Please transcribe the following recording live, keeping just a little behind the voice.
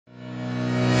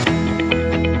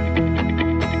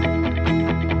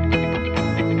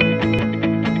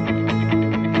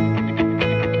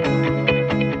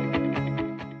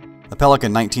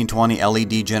Pelican 1920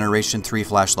 LED Generation 3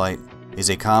 flashlight is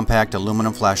a compact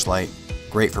aluminum flashlight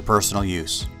great for personal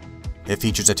use. It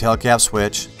features a tail cap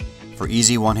switch for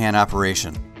easy one-hand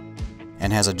operation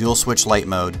and has a dual switch light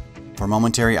mode for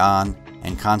momentary on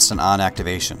and constant on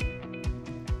activation.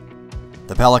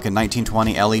 The Pelican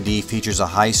 1920 LED features a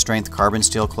high-strength carbon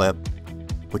steel clip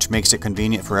which makes it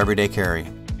convenient for everyday carry.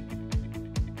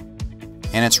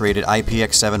 And it's rated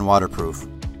IPX7 waterproof,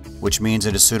 which means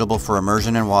it is suitable for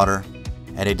immersion in water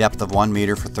at a depth of 1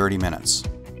 meter for 30 minutes.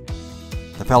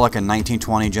 The Pelican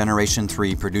 1920 Generation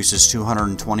 3 produces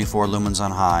 224 lumens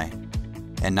on high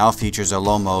and now features a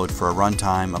low mode for a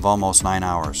runtime of almost 9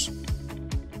 hours.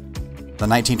 The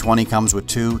 1920 comes with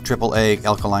two AAA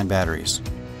Alkaline batteries.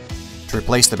 To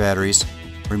replace the batteries,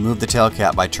 remove the tail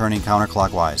cap by turning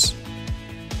counterclockwise.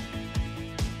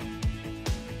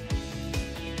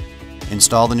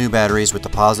 Install the new batteries with the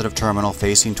positive terminal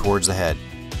facing towards the head.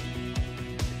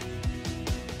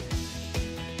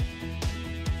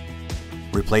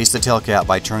 Replace the tail cap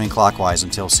by turning clockwise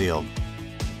until sealed.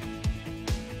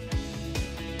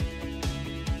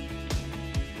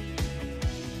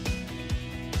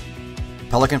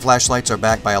 Pelican flashlights are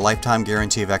backed by a lifetime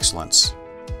guarantee of excellence.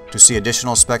 To see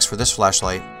additional specs for this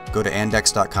flashlight, go to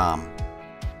Andax.com.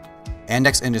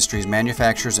 Andax Industries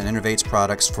manufactures and innovates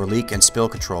products for leak and spill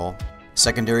control,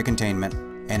 secondary containment,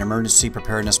 and emergency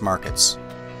preparedness markets.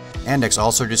 Andax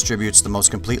also distributes the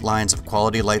most complete lines of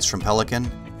quality lights from Pelican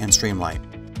and Streamlight,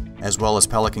 as well as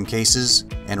Pelican cases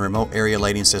and remote area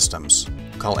lighting systems.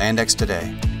 Call Andax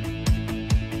today.